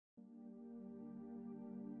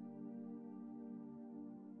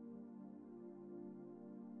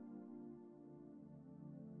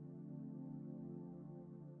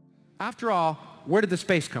After all, where did the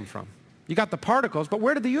space come from? You got the particles, but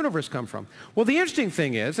where did the universe come from? Well, the interesting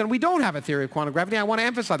thing is, and we don't have a theory of quantum gravity, I want to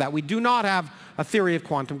emphasize that. We do not have a theory of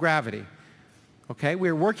quantum gravity. Okay,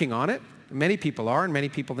 we're working on it. Many people are, and many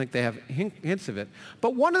people think they have hints of it.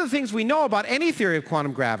 But one of the things we know about any theory of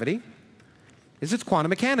quantum gravity is it's quantum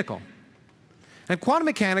mechanical. And quantum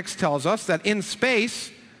mechanics tells us that in space,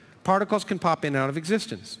 particles can pop in and out of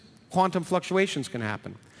existence. Quantum fluctuations can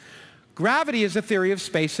happen. Gravity is a theory of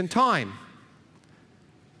space and time.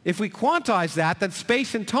 If we quantize that, then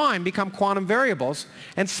space and time become quantum variables,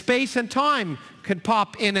 and space and time can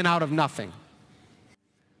pop in and out of nothing.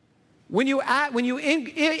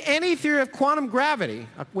 Any theory of quantum gravity,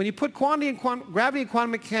 when you put gravity and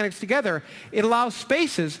quantum mechanics together, it allows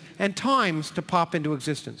spaces and times to pop into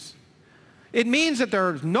existence. It means that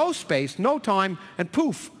there's no space, no time, and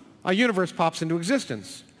poof, a universe pops into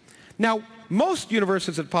existence. Now, most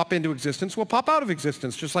universes that pop into existence will pop out of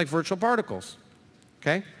existence, just like virtual particles,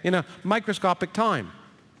 okay, in a microscopic time.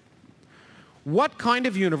 What kind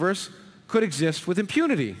of universe could exist with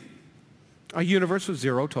impunity? A universe with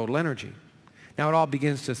zero total energy. Now, it all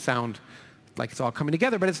begins to sound like it's all coming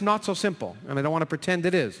together, but it's not so simple, and I don't want to pretend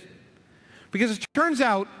it is. Because it turns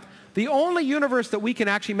out the only universe that we can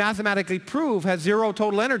actually mathematically prove has zero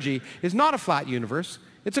total energy is not a flat universe,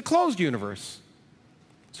 it's a closed universe.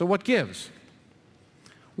 So what gives?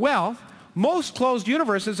 Well, most closed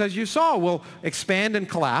universes, as you saw, will expand and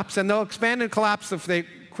collapse, and they'll expand and collapse if they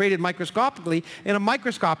created microscopically in a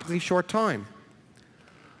microscopically short time.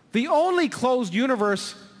 The only closed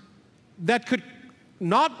universe that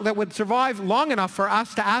would survive long enough for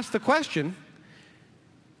us to ask the question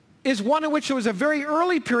is one in which there was a very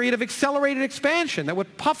early period of accelerated expansion that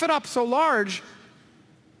would puff it up so large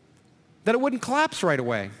that it wouldn't collapse right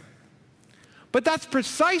away. But that's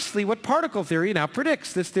precisely what particle theory now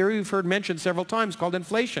predicts. This theory we've heard mentioned several times, called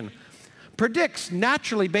inflation, predicts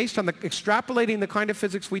naturally, based on extrapolating the kind of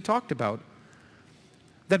physics we talked about,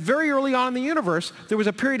 that very early on in the universe, there was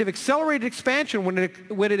a period of accelerated expansion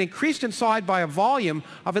when it increased in size by a volume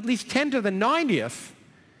of at least 10 to the 90th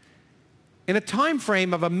in a time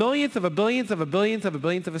frame of a millionth of a billionth of a billionth of a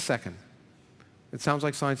billionth of a second. It sounds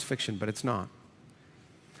like science fiction, but it's not.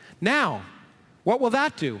 Now, what will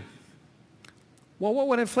that do? Well, what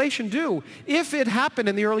would inflation do? If it happened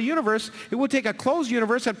in the early universe, it would take a closed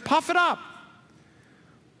universe and puff it up.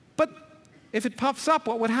 But if it puffs up,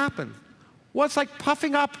 what would happen? Well, it's like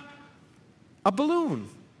puffing up a balloon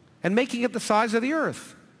and making it the size of the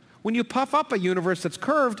Earth. When you puff up a universe that's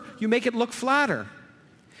curved, you make it look flatter.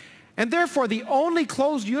 And therefore, the only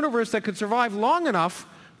closed universe that could survive long enough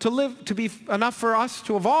to be enough for us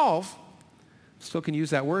to evolve, still can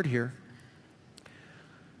use that word here,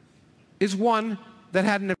 is one that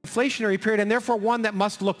had an inflationary period, and therefore one that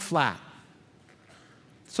must look flat.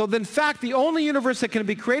 So in fact, the only universe that can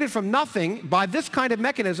be created from nothing by this kind of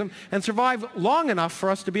mechanism and survive long enough for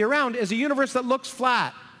us to be around is a universe that looks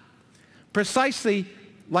flat, precisely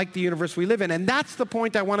like the universe we live in. And that's the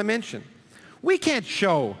point I want to mention. We can't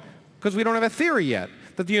show, because we don't have a theory yet,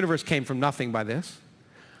 that the universe came from nothing by this.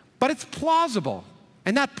 But it's plausible.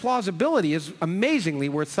 And that plausibility is amazingly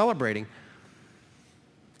worth celebrating.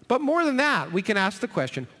 But more than that, we can ask the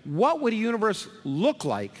question, what would a universe look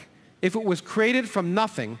like if it was created from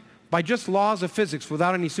nothing by just laws of physics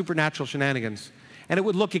without any supernatural shenanigans? And it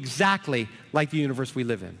would look exactly like the universe we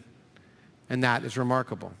live in. And that is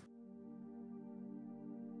remarkable.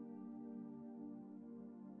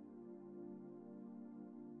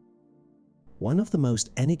 One of the most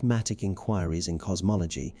enigmatic inquiries in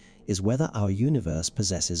cosmology is whether our universe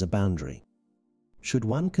possesses a boundary. Should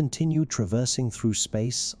one continue traversing through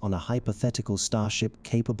space on a hypothetical starship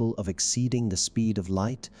capable of exceeding the speed of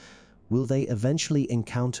light, will they eventually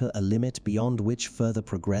encounter a limit beyond which further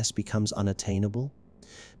progress becomes unattainable?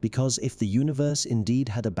 Because if the universe indeed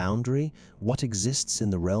had a boundary, what exists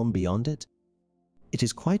in the realm beyond it? It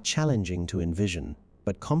is quite challenging to envision,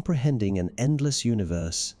 but comprehending an endless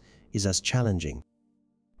universe is as challenging.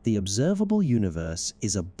 The observable universe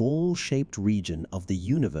is a ball-shaped region of the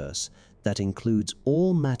universe that includes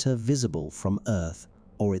all matter visible from Earth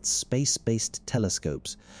or its space-based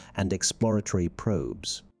telescopes and exploratory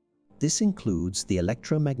probes. This includes the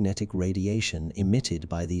electromagnetic radiation emitted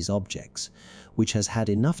by these objects, which has had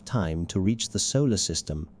enough time to reach the solar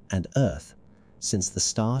system and Earth since the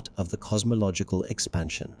start of the cosmological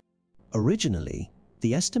expansion. Originally,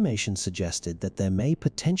 the estimation suggested that there may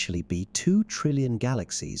potentially be 2 trillion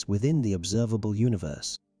galaxies within the observable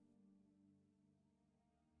universe.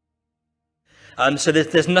 So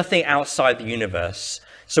there's nothing outside the universe.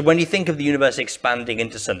 So when you think of the universe expanding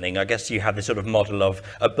into something, I guess you have this sort of model of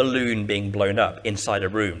a balloon being blown up inside a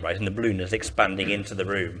room, right? And the balloon is expanding into the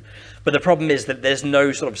room. But the problem is that there's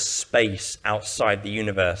no sort of space outside the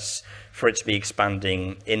universe for it to be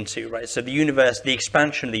expanding into, right? So the universe, the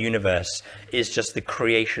expansion of the universe is just the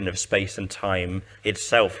creation of space and time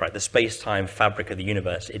itself, right? The space-time fabric of the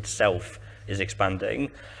universe itself is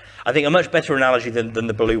expanding. I think a much better analogy than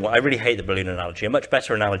the balloon one, I really hate the balloon analogy. A much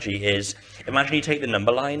better analogy is, imagine you take the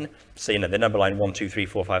number line, so the number line 1, 2, 3,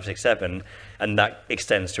 4, 5, 6, 7, and that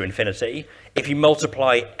extends to infinity. If you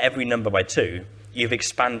multiply every number by 2, you've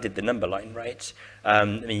expanded the number line, right?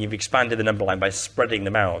 You've expanded the number line by spreading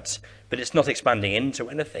them out, but it's not expanding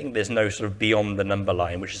into anything. There's no sort of beyond the number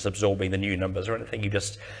line, which is absorbing the new numbers or anything.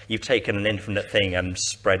 You've taken an infinite thing and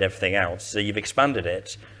spread everything out. So you've expanded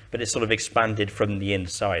it, but it's sort of expanded from the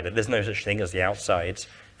inside. There's no such thing as the outside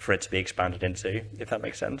for it to be expanded into, if that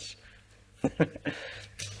makes sense.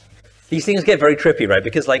 These things get very trippy, right?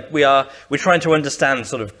 Because we're trying to understand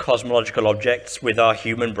sort of cosmological objects with our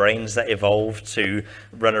human brains that evolved to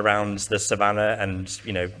run around the savannah and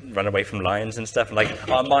run away from lions and stuff. And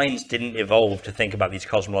our minds didn't evolve to think about these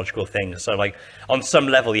cosmological things. So on some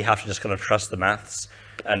level, you have to just kind of trust the maths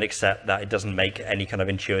and accept that it doesn't make any kind of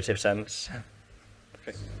intuitive sense.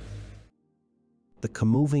 Okay. The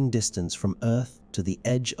comoving distance from Earth to the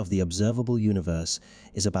edge of the observable universe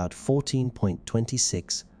is about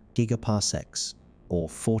 14.26 gigaparsecs, or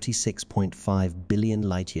 46.5 billion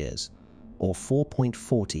light-years, or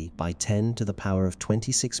 4.40 by 10 to the power of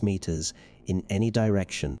 26 meters in any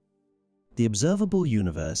direction. The observable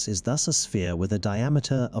universe is thus a sphere with a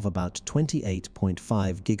diameter of about 28.5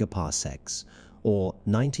 gigaparsecs, or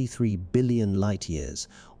 93 billion light-years,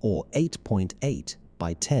 or 8.8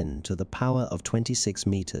 by 10 to the power of 26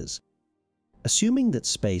 meters. Assuming that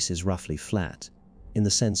space is roughly flat, in the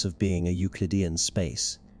sense of being a Euclidean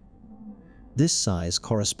space, this size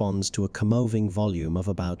corresponds to a comoving volume of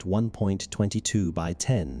about 1.22 by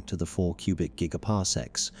 10 to the 4 cubic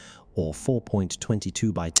gigaparsecs, or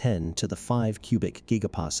 4.22 by 10 to the 5 cubic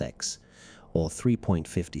gigaparsecs, or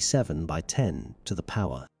 3.57 by 10 to the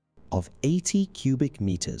power of 80 cubic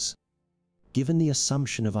meters. Given the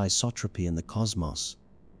assumption of isotropy in the cosmos,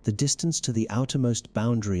 the distance to the outermost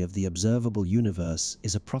boundary of the observable universe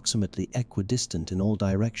is approximately equidistant in all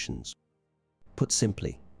directions. Put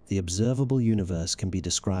simply, the observable universe can be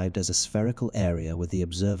described as a spherical area with the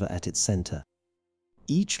observer at its center.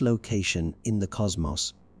 Each location in the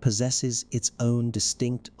cosmos possesses its own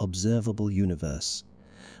distinct observable universe,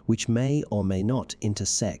 which may or may not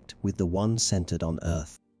intersect with the one centered on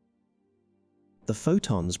Earth. The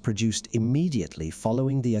photons produced immediately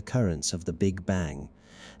following the occurrence of the Big Bang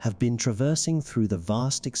have been traversing through the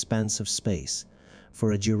vast expanse of space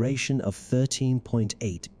for a duration of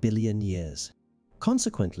 13.8 billion years.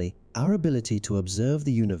 Consequently, our ability to observe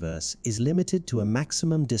the universe is limited to a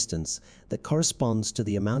maximum distance that corresponds to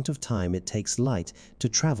the amount of time it takes light to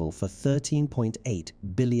travel for 13.8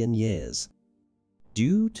 billion years.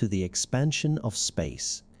 Due to the expansion of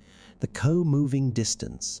space, the co-moving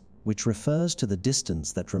distance, which refers to the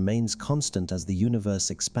distance that remains constant as the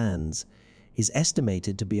universe expands, is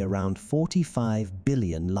estimated to be around 45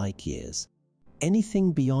 billion light-years.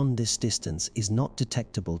 Anything beyond this distance is not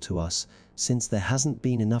detectable to us, since there hasn't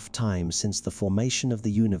been enough time since the formation of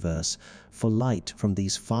the universe for light from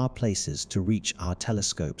these far places to reach our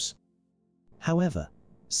telescopes. However,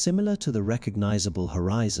 similar to the recognizable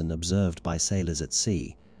horizon observed by sailors at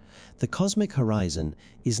sea, the cosmic horizon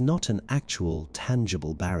is not an actual,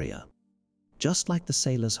 tangible barrier. Just like the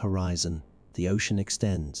sailor's horizon, the ocean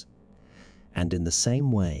extends. And in the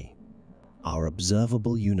same way, our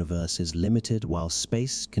observable universe is limited while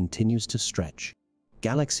space continues to stretch.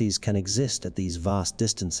 Galaxies can exist at these vast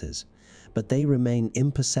distances, but they remain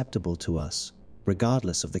imperceptible to us,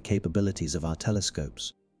 regardless of the capabilities of our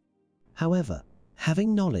telescopes. However,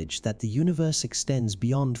 having knowledge that the universe extends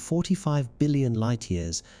beyond 45 billion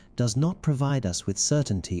light-years does not provide us with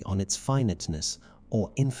certainty on its finiteness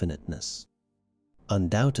or infiniteness.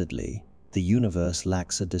 Undoubtedly, the universe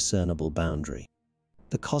lacks a discernible boundary.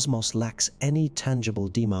 The cosmos lacks any tangible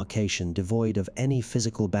demarcation devoid of any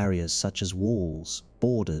physical barriers such as walls,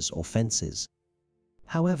 borders, or fences.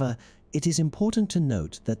 However, it is important to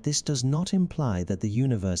note that this does not imply that the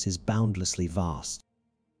universe is boundlessly vast.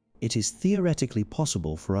 It is theoretically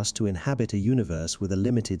possible for us to inhabit a universe with a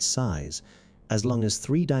limited size, as long as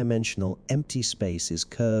three-dimensional empty space is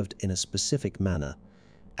curved in a specific manner,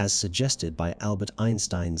 as suggested by Albert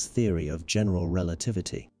Einstein's theory of general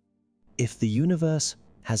relativity. If the universe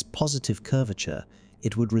has positive curvature,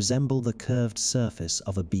 it would resemble the curved surface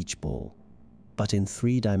of a beach ball. But in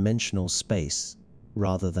three-dimensional space,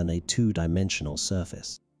 rather than a two-dimensional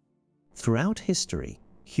surface. Throughout history,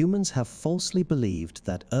 humans have falsely believed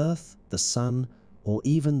that Earth, the Sun, or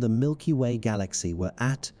even the Milky Way galaxy were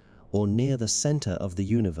at or near the center of the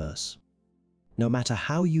universe. No matter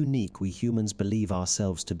how unique we humans believe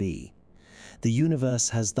ourselves to be, the universe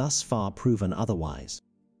has thus far proven otherwise.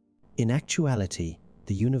 In actuality,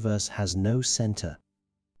 the universe has no center.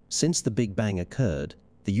 Since the Big Bang occurred,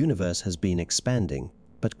 the universe has been expanding,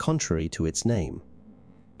 but contrary to its name.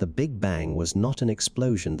 The Big Bang was not an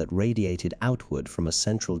explosion that radiated outward from a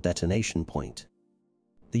central detonation point.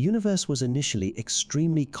 The universe was initially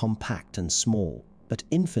extremely compact and small, but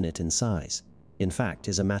infinite in size. In fact,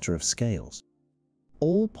 is a matter of scales.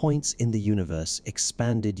 All points in the universe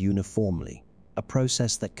expanded uniformly, a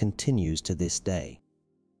process that continues to this day.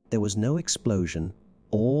 There was no explosion,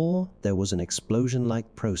 or there was an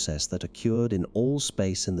explosion-like process that occurred in all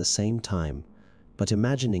space in the same time, but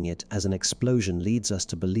imagining it as an explosion leads us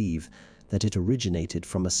to believe that it originated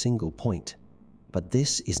from a single point. But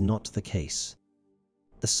this is not the case.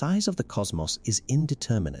 The size of the cosmos is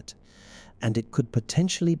indeterminate, and it could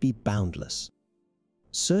potentially be boundless.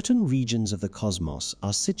 Certain regions of the cosmos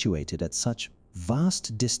are situated at such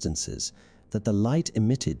vast distances that the light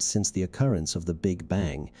emitted since the occurrence of the Big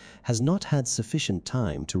Bang has not had sufficient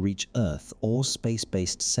time to reach Earth or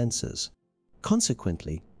space-based sensors.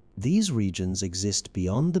 Consequently, these regions exist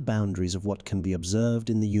beyond the boundaries of what can be observed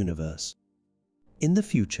in the universe. In the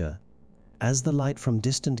future, as the light from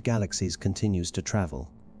distant galaxies continues to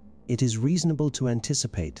travel, it is reasonable to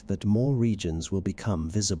anticipate that more regions will become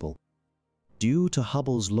visible. Due to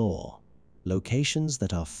Hubble's law, locations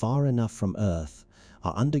that are far enough from Earth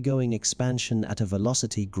are undergoing expansion at a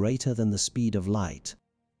velocity greater than the speed of light.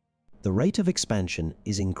 The rate of expansion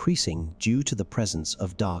is increasing due to the presence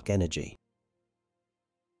of dark energy.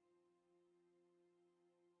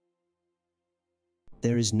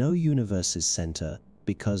 There is no universe's center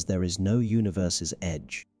because there is no universe's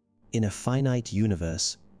edge. In a finite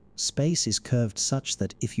universe, space is curved such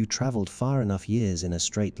that if you traveled far enough years in a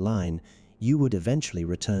straight line, you would eventually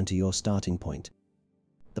return to your starting point.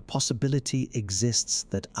 The possibility exists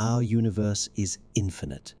that our universe is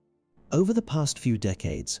infinite. Over the past few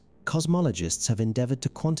decades, cosmologists have endeavored to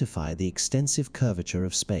quantify the extensive curvature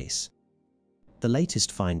of space. The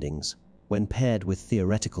latest findings, when paired with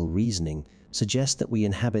theoretical reasoning, suggest that we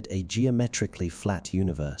inhabit a geometrically flat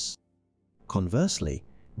universe. Conversely,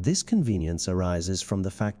 this convenience arises from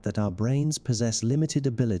the fact that our brains possess limited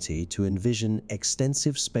ability to envision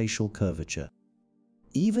extensive spatial curvature.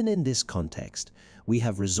 Even in this context, we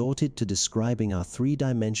have resorted to describing our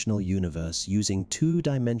three-dimensional universe using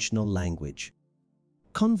two-dimensional language.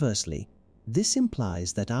 Conversely, this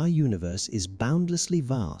implies that our universe is boundlessly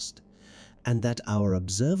vast, and that our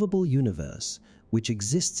observable universe, which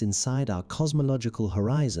exists inside our cosmological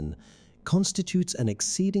horizon, constitutes an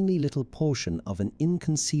exceedingly little portion of an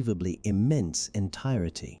inconceivably immense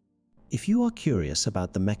entirety. If you are curious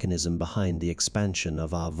about the mechanism behind the expansion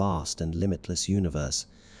of our vast and limitless universe,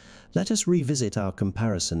 let us revisit our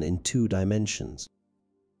comparison in two dimensions.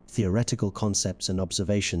 Theoretical concepts and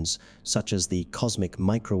observations, such as the cosmic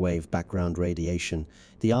microwave background radiation,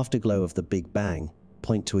 the afterglow of the Big Bang,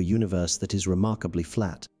 point to a universe that is remarkably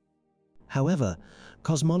flat. However,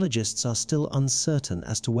 cosmologists are still uncertain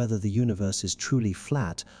as to whether the universe is truly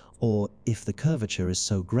flat, or if the curvature is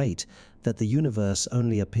so great that the universe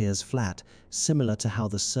only appears flat, similar to how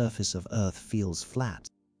the surface of Earth feels flat.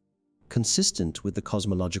 Consistent with the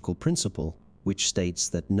cosmological principle, which states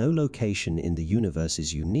that no location in the universe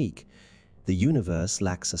is unique, the universe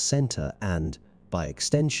lacks a center and, by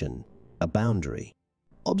extension, a boundary.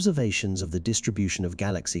 Observations of the distribution of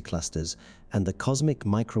galaxy clusters and the cosmic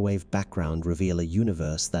microwave background reveal a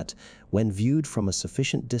universe that, when viewed from a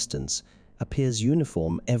sufficient distance, appears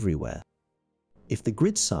uniform everywhere. If the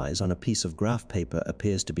grid size on a piece of graph paper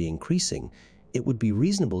appears to be increasing, it would be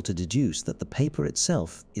reasonable to deduce that the paper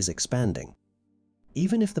itself is expanding.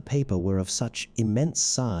 Even if the paper were of such immense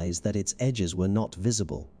size that its edges were not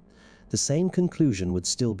visible, the same conclusion would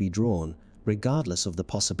still be drawn, regardless of the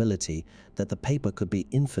possibility that the paper could be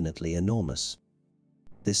infinitely enormous.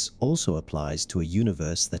 This also applies to a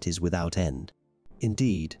universe that is without end.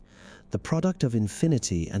 Indeed, the product of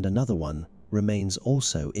infinity and another one remains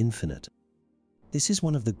also infinite. This is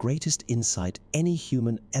one of the greatest insight any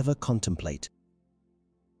human ever contemplate.